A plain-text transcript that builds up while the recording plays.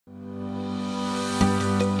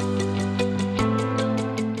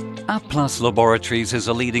Applus Laboratories is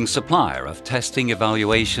a leading supplier of testing,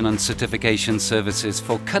 evaluation and certification services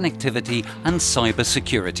for connectivity and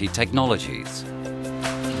cybersecurity technologies.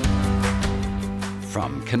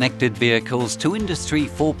 From connected vehicles to Industry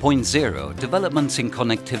 4.0, developments in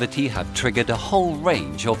connectivity have triggered a whole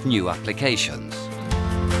range of new applications.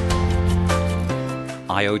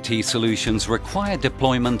 IoT solutions require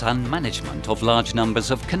deployment and management of large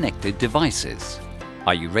numbers of connected devices.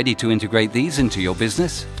 Are you ready to integrate these into your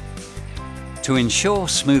business? To ensure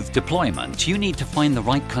smooth deployment, you need to find the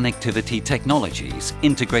right connectivity technologies,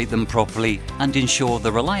 integrate them properly, and ensure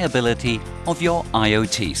the reliability of your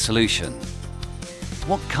IoT solution.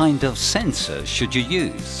 What kind of sensors should you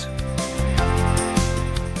use?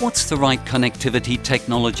 What's the right connectivity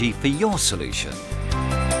technology for your solution?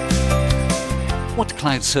 What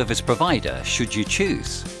cloud service provider should you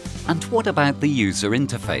choose? And what about the user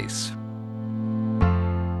interface?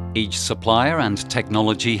 Each supplier and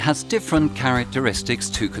technology has different characteristics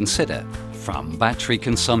to consider. From battery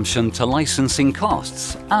consumption to licensing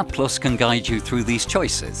costs, Applus can guide you through these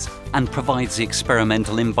choices and provides the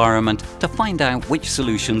experimental environment to find out which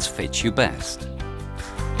solutions fit you best.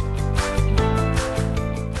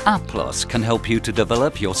 Applus can help you to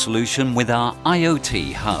develop your solution with our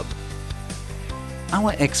IoT Hub.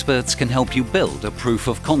 Our experts can help you build a proof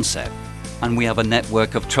of concept, and we have a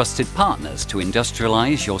network of trusted partners to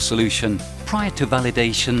industrialize your solution prior to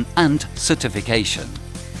validation and certification.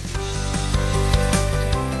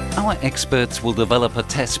 Our experts will develop a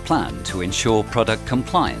test plan to ensure product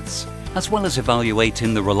compliance, as well as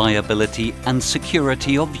evaluating the reliability and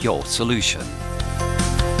security of your solution.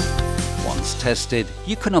 Once tested,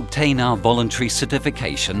 you can obtain our voluntary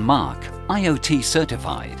certification mark, IoT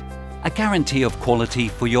Certified, a guarantee of quality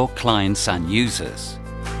for your clients and users.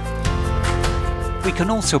 We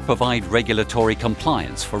can also provide regulatory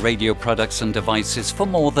compliance for radio products and devices for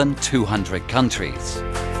more than 200 countries.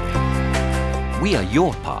 We are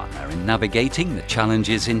your partner in navigating the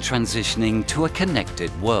challenges in transitioning to a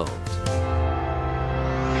connected world.